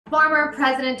Former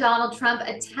President Donald Trump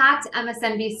attacked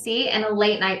MSNBC in a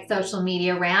late-night social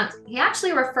media rant. He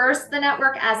actually refers to the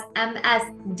network as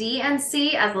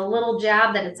MSDNC as a little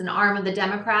jab that it's an arm of the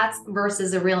Democrats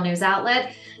versus a real news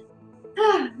outlet.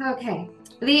 Okay.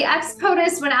 The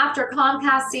ex-POTUS went after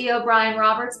Comcast CEO Brian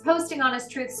Roberts, posting on his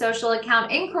Truth Social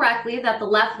account incorrectly that the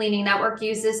left-leaning network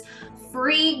uses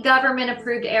free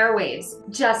government-approved airwaves.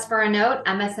 Just for a note,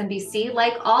 MSNBC,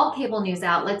 like all cable news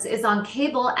outlets, is on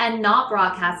cable and not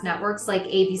broadcast networks like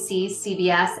ABC,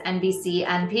 CBS, NBC,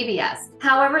 and PBS.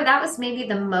 However, that was maybe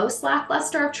the most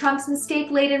lackluster of Trump's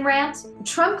mistake-laden rant.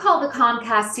 Trump called the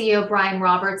Comcast CEO Brian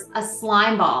Roberts a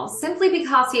slimeball simply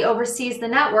because he oversees the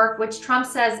network, which Trump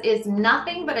says is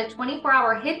nothing but a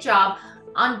 24-hour hit job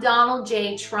on Donald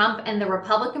J. Trump and the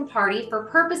Republican Party for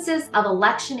purposes of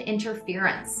election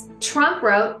interference. Trump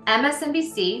wrote,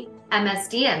 MSNBC,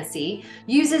 MSDNC,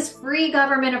 uses free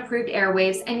government-approved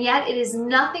airwaves, and yet it is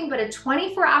nothing but a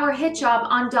 24-hour hit job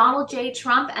on Donald J.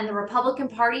 Trump and the Republican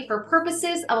Party for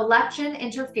purposes of election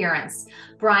interference.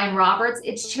 Brian Roberts,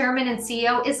 its chairman and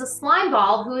CEO, is a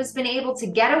slimeball who has been able to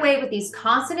get away with these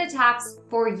constant attacks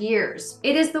for years.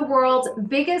 It is the world's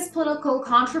biggest political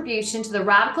contribution to the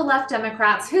radical left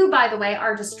Democrats who, by the way,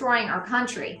 are destroying our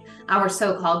country. Our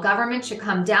so-called government should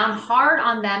come down hard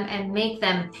on them and make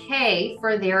them pay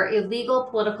for their illegal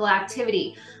political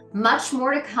activity. Much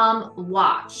more to come.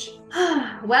 Watch.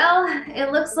 Well,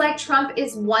 it looks like Trump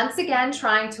is once again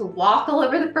trying to walk all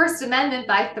over the First Amendment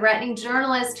by threatening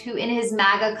journalists who, in his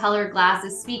MAGA-colored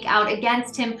glasses, speak out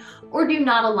against him or do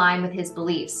not align with his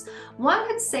beliefs. One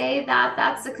could say that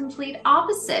that's the complete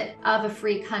opposite of a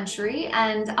free country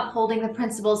and upholding the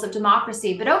principles of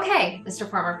democracy. But okay, Mr.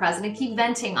 Former President, keep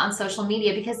venting on social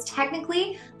media because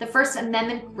technically the First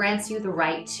Amendment grants you the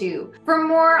right to. For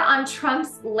more on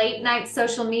Trump's late-night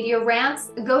social media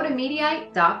rants, go to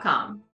Mediaite.com.